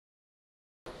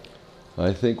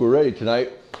I think we're ready.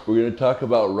 Tonight we're going to talk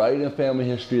about writing a family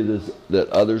history that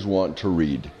others want to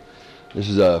read. This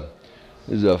is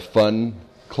a fun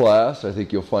class. I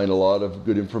think you'll find a lot of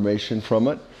good information from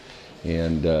it,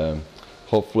 and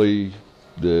hopefully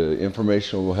the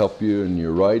information will help you in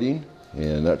your writing,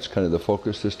 and that's kind of the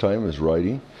focus this time, is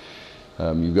writing.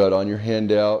 You've got on your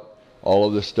handout all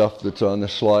of the stuff that's on the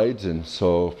slides, and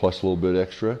so plus a little bit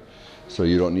extra, so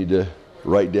you don't need to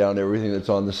write down everything that's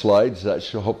on the slides. That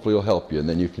should hopefully will help you, and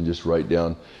then you can just write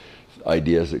down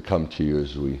ideas that come to you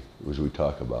as we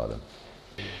talk about them.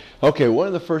 Okay, one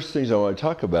of the first things I want to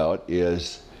talk about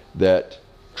is that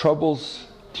troubles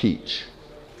teach.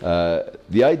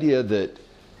 The idea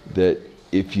that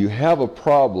if you have a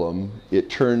problem,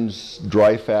 it turns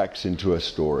dry facts into a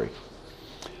story.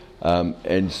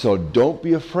 And so don't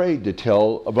be afraid to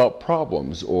tell about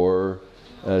problems or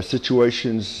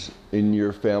situations in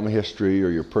your family history or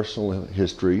your personal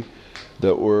history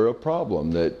that were a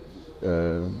problem, that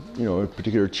a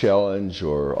particular challenge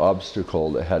or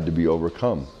obstacle that had to be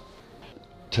overcome.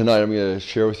 Tonight I'm going to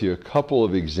share with you a couple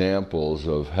of examples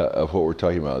of what we're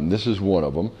talking about, and this is one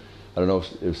of them. I don't know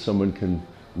if someone can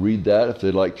read that. If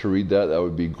they'd like to read that, that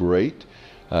would be great.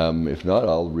 If not,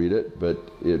 I'll read it. But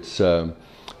it's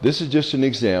this is just an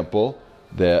example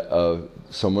that of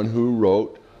someone who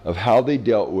wrote of how they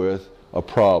dealt with a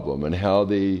problem, and how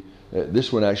they,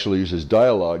 this one actually uses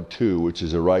dialogue too, which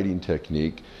is a writing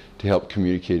technique to help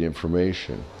communicate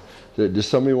information. Does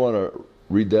somebody want to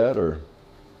read that? Or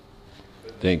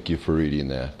thank you for reading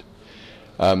that.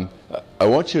 I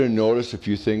want you to notice a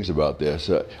few things about this.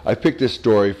 I picked this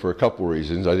story for a couple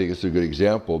reasons. I think it's a good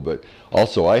example, but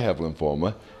also I have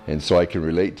lymphoma, and so I can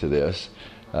relate to this.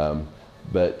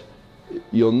 But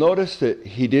you'll notice that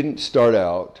he didn't start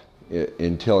out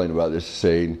in telling about this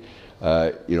saying,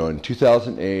 in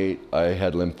 2008 I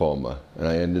had lymphoma, and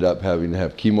I ended up having to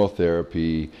have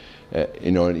chemotherapy.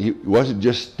 And he wasn't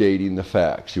just stating the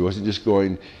facts. He wasn't just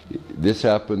going, this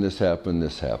happened, this happened,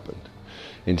 this happened.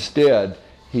 Instead,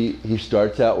 he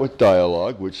starts out with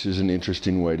dialogue, which is an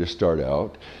interesting way to start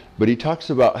out, but he talks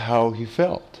about how he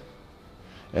felt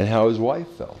and how his wife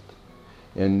felt,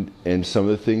 and some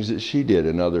of the things that she did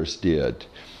and others did.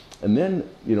 And then,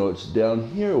 it's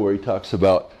down here where he talks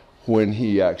about when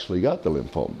he actually got the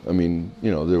lymphoma. I mean,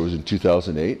 there was in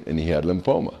 2008 and he had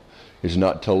lymphoma. It's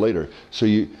not till later. So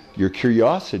your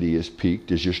curiosity is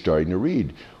piqued as you're starting to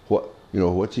read.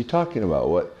 What's he talking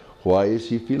about? Why is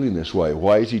he feeling this way?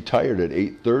 Why is he tired at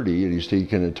 8:30 and he's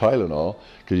taking a Tylenol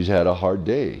because he's had a hard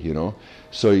day?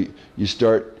 So you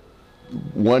start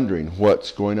wondering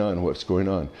what's going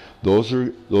on. Those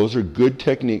are good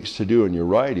techniques to do in your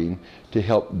writing to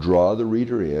help draw the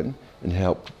reader in and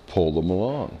help pull them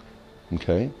along.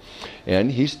 Okay,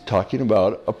 and he's talking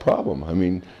about a problem. I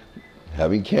mean,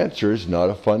 having cancer is not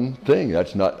a fun thing.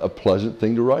 That's not a pleasant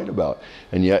thing to write about.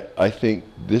 And yet, I think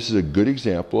this is a good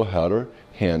example of how to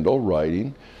handle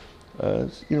writing,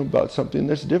 about something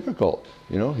that's difficult.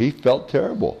 He felt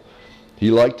terrible.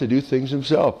 He liked to do things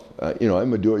himself.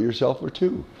 I'm a do-it-yourselfer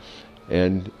too.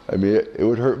 And I mean, it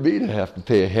would hurt me to have to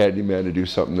pay a handyman to do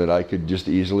something that I could just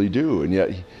easily do. And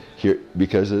yet, here,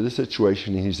 because of the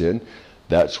situation he's in,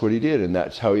 that's what he did. And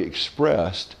that's how he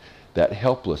expressed that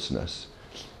helplessness.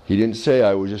 He didn't say,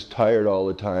 I was just tired all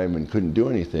the time and couldn't do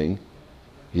anything.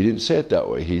 He didn't say it that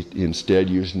way. He instead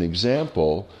used an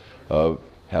example of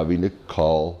having to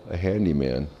call a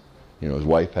handyman, his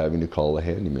wife having to call a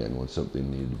handyman when something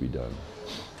needed to be done.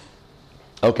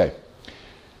 Okay.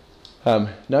 Now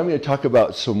I'm going to talk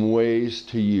about some ways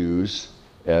to use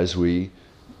as we,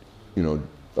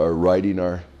 are writing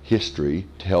our history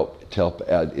to help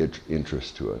add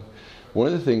interest to it. One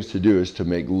of the things to do is to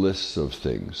make lists of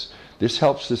things. This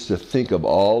helps us to think of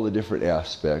all the different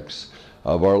aspects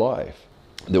of our life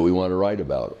that we want to write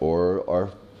about, or our,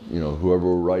 whoever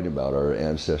we're writing about, our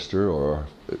ancestor or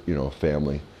our,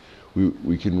 family.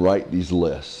 We can write these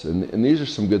lists, and these are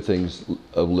some good things,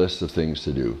 lists of things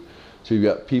to do. So you've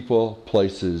got people,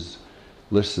 places,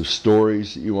 lists of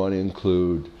stories that you want to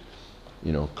include,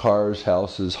 cars,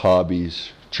 houses, hobbies,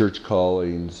 church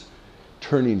callings,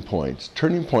 turning points.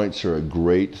 Turning points are a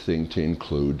great thing to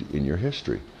include in your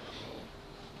history.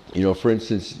 For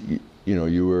instance,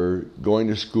 you were going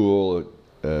to school,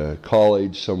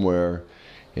 college somewhere,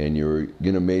 and you were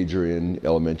going to major in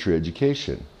elementary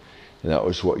education. And that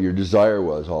was what your desire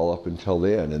was all up until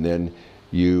then. And then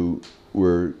you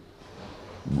were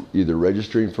either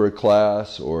registering for a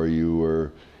class, or you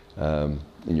were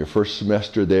in your first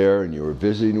semester there, and you were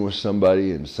visiting with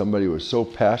somebody, and somebody was so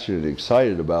passionate and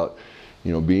excited about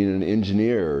being an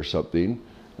engineer or something,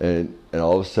 and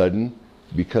all of a sudden,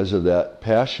 because of that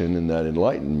passion and that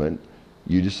enlightenment,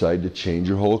 you decide to change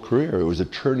your whole career. It was a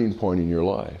turning point in your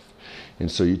life.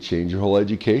 And so you change your whole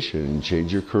education and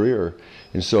change your career.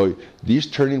 And so these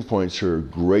turning points are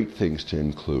great things to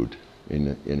include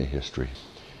in a history.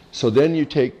 So then you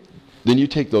take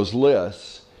those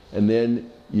lists and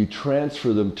then you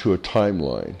transfer them to a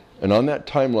timeline. And on that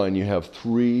timeline you have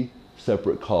 3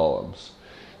 separate columns.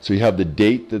 So you have the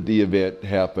date that the event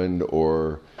happened,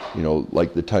 or,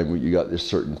 like the time when you got this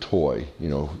certain toy,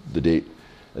 the date.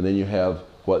 And then you have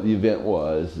what the event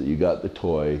was, that you got the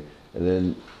toy. And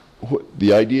then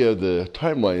the idea of the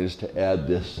timeline is to add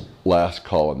this last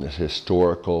column, this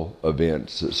historical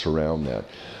events that surround that.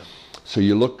 So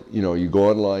you look, you go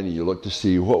online and you look to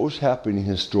see what was happening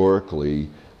historically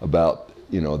about,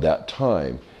 that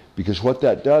time. Because what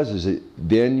that does is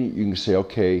then you can say,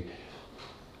 okay,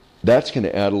 that's going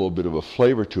to add a little bit of a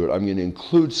flavor to it. I'm going to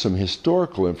include some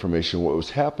historical information, what was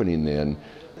happening then,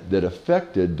 that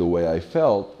affected the way I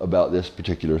felt about this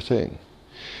particular thing.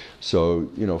 So,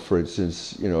 for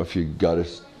instance, if you got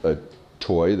a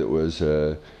toy that was,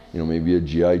 maybe a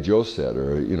G.I. Joe set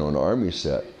or, an Army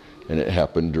set, and it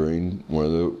happened during one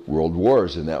of the World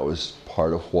Wars, and that was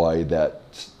part of why that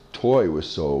toy was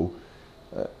so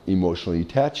emotionally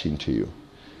attaching to you.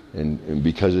 And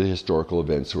because of the historical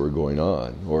events that were going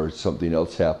on. Or something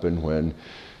else happened when,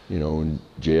 when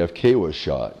JFK was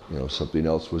shot. Something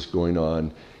else was going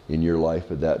on in your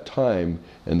life at that time,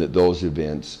 and that those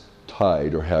events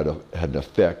tied or had an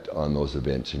effect on those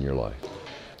events in your life.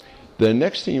 The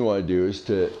next thing you want to do is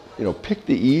to, pick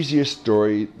the easiest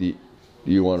story that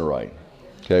you want to write.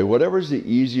 Okay, whatever's the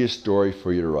easiest story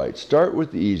for you to write. Start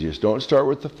with the easiest. Don't start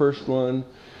with the first one.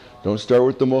 Don't start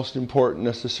with the most important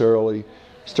necessarily.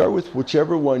 Start with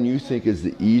whichever one you think is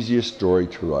the easiest story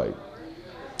to write.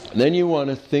 And then you want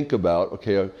to think about,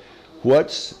 okay,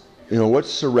 what's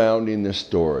surrounding this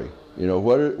story?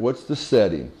 What's the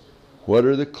setting? What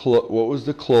was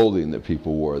the clothing that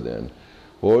people wore then?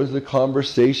 What was the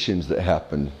conversations that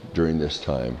happened during this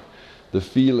time? The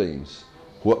feelings,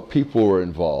 what people were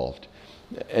involved.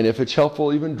 And if it's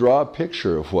helpful, even draw a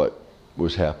picture of what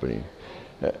was happening.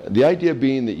 The idea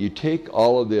being that you take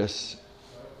all of this,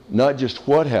 not just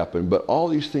what happened, but all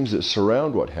these things that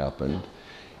surround what happened,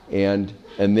 and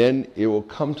then it will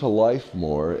come to life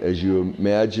more as you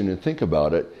imagine and think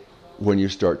about it when you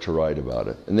start to write about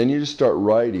it. And then you just start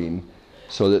writing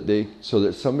so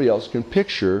that somebody else can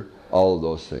picture all of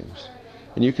those things.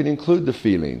 And you can include the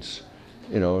feelings,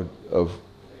 of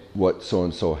what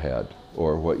so-and-so had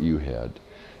or what you had.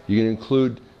 You can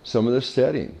include some of the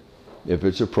setting, if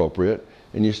it's appropriate,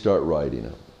 and you start writing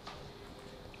it.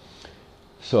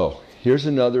 So here's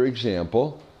another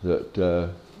example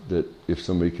that if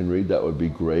somebody can read, that would be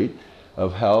great,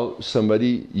 of how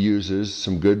somebody uses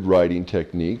some good writing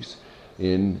techniques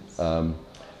in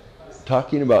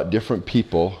talking about different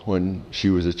people when she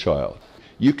was a child.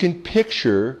 You can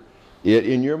picture it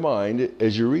in your mind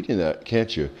as you're reading that,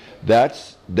 can't you?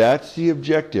 That's the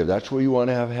objective. That's what you want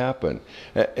to have happen.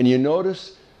 And you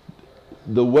notice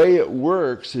the way it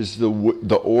works is the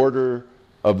order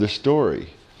of the story.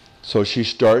 So she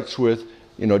starts with,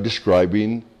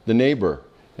 describing the neighbor,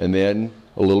 and then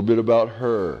a little bit about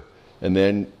her, and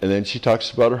then she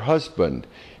talks about her husband,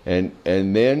 and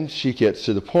then she gets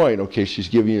to the point. Okay, she's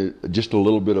giving you just a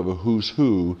little bit of a who's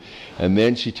who, and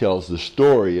then she tells the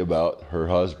story about her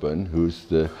husband, who's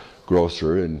the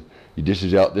grocer, and he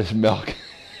dishes out this milk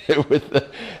with the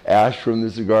ash from the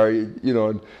cigar,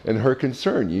 and her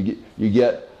concern. You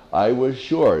get. I was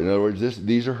sure. In other words,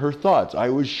 these are her thoughts. I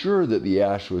was sure that the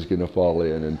ash was going to fall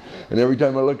in. And every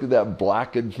time I looked at that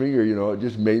blackened finger, it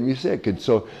just made me sick. And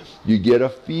so you get a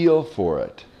feel for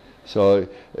it. So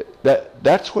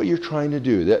that's what you're trying to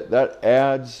do. That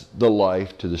adds the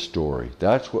life to the story.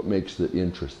 That's what makes it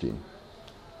interesting.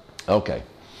 Okay.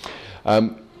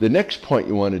 The next point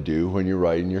you want to do when you're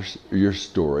writing your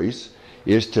stories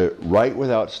is to write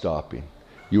without stopping.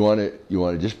 You want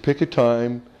to just pick a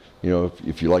time.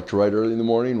 If you like to write early in the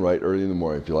morning, write early in the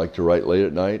morning. If you like to write late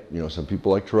at night, some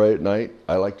people like to write at night.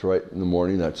 I like to write in the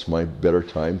morning. That's my better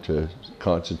time to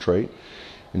concentrate.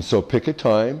 And so pick a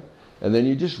time, and then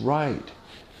you just write.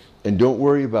 And don't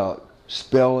worry about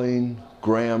spelling,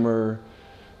 grammar,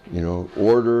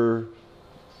 order,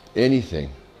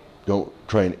 anything. Don't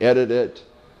try and edit it.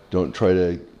 Don't try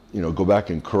to, go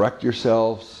back and correct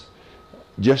yourselves.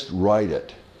 Just write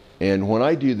it. And when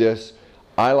I do this,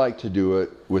 I like to do it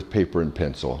with paper and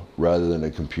pencil rather than a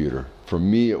computer. For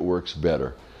me, it works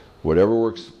better. Whatever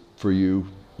works for you,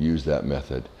 use that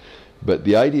method. But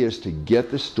the idea is to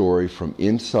get the story from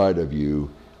inside of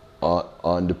you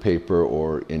onto paper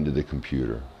or into the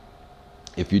computer.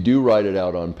 If you do write it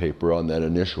out on paper on that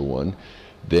initial one,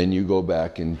 Then you go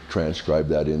back and transcribe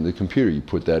that into the computer. You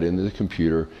put that into the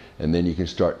computer, and then you can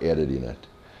start editing it.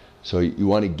 So you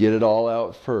want to get it all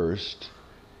out first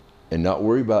and not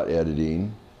worry about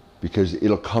editing, because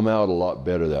it'll come out a lot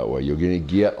better that way. You're going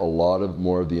to get a lot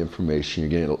more of the information.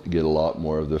 You're going to get a lot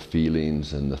more of the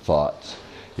feelings and the thoughts.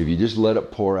 If you just let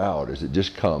it pour out as it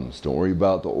just comes, don't worry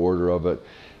about the order of it,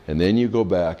 and then you go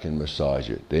back and massage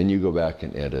it. Then you go back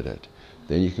and edit it.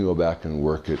 Then you can go back and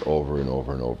work it over and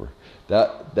over and over.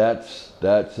 That's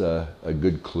a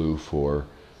good clue for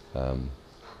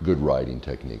good writing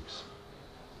techniques.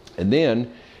 And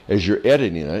then, as you're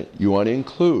editing it, you want to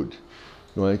include.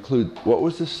 You want to include, what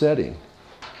was the setting?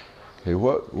 Okay,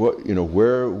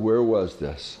 where was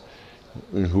this?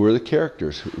 And who are the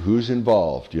characters? Who's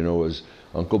involved? Was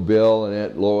Uncle Bill and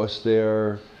Aunt Lois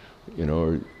there?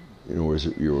 Was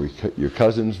it your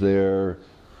cousins there?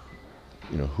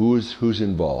 Who's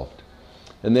involved?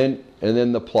 And then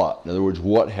the plot. In other words,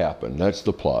 what happened? That's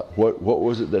the plot. What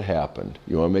was it that happened?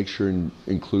 You want to make sure and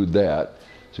include that.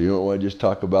 So you don't want to just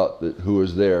talk about who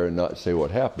was there and not say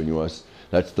what happened.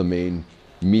 That's the main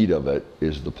meat of it,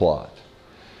 is the plot.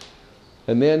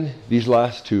 And then these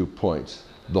last 2 points,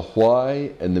 the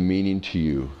why and the meaning to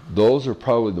you. Those are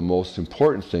probably the most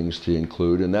important things to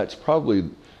include, and that's probably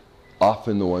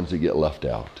often the ones that get left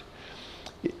out.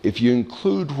 If you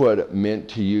include what it meant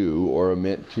to you or it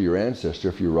meant to your ancestor,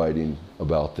 if you're writing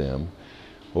about them,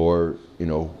 or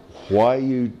why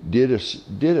you did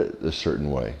it a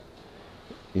certain way.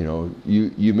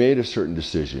 You made a certain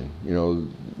decision.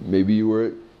 Maybe you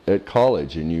were at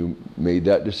college and you made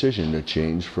that decision to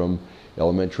change from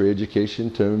elementary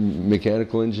education to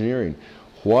mechanical engineering.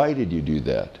 Why did you do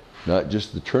that? Not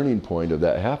just the turning point of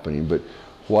that happening, but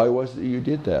why was it you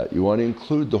did that? You want to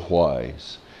include the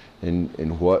whys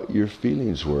and what your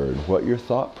feelings were and what your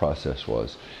thought process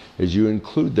was. As you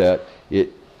include that,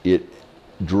 it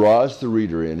draws the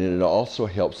reader in, and it also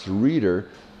helps the reader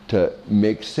to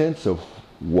make sense of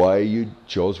why you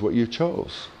chose what you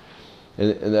chose.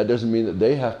 And that doesn't mean that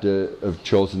they have to have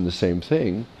chosen the same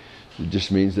thing. It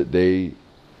just means that they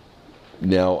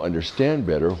now understand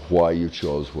better why you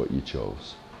chose what you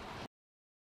chose.